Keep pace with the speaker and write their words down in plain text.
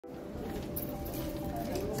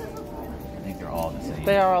all the same.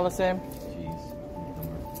 They are all the same.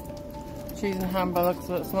 Cheese. Cheese and ham by the looks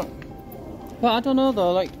of it. It's not. Well, I don't know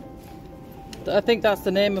though. Like, I think that's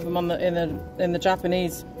the name of them on the in the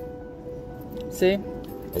Japanese. See?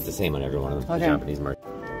 It's the same on every one of them. Okay. The Japanese market.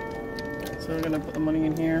 So we're gonna put the money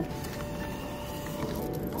in here.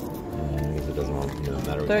 I guess it doesn't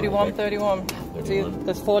matter. 31, 31. See,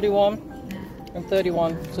 there's 41 and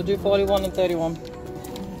 31. So do 41 and 31.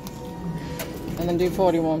 And then do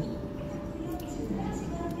 41.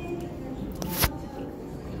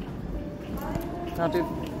 Now do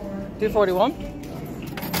 41. You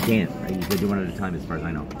can't, right? You can do one at a time as far as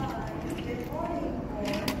I know.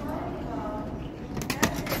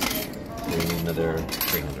 Another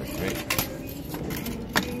 300, right?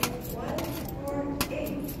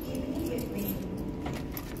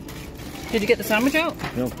 Did you get the sandwich out?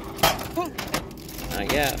 No. Oh.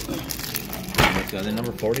 Not yet. What's the other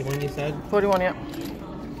number? 41 you said? 41, yeah.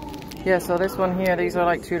 Yeah, so this one here, these are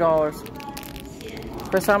like $2.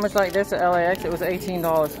 For a sandwich like this at LAX, it was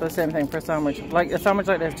 $18 for the same thing per sandwich. Like a sandwich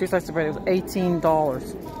like this, 2 slices of bread, it was $18.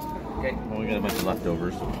 Okay, well we got a bunch of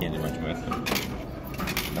leftovers, so we can't do much with them.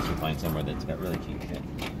 Unless we find somewhere that's got really cheap shit.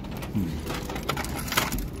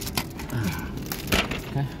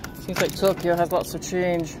 Okay. Seems like Tokyo has lots of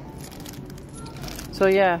change. So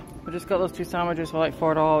yeah, we just got those 2 sandwiches for like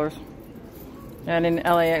 $4. And in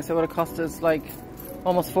LAX it would have cost us like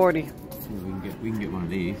almost 40. We can get one of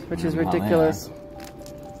these. Which is ridiculous.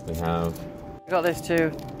 We have... I got this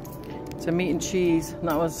too. It's a meat and cheese, and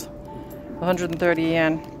that was 130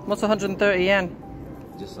 yen. What's 130 yen?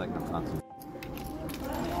 Just like the constant.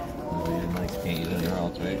 Nice paint in there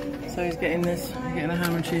also, right? So he's getting this, he's getting a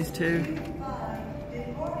ham and cheese too.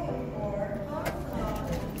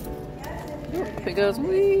 Up it goes,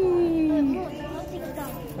 whee!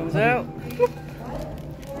 Comes out.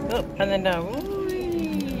 Up and then down.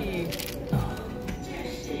 Whee!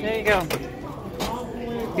 There you go.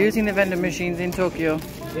 Using the vending machines in Tokyo.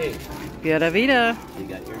 Okay. Pura vida. You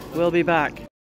got yours. We'll be back.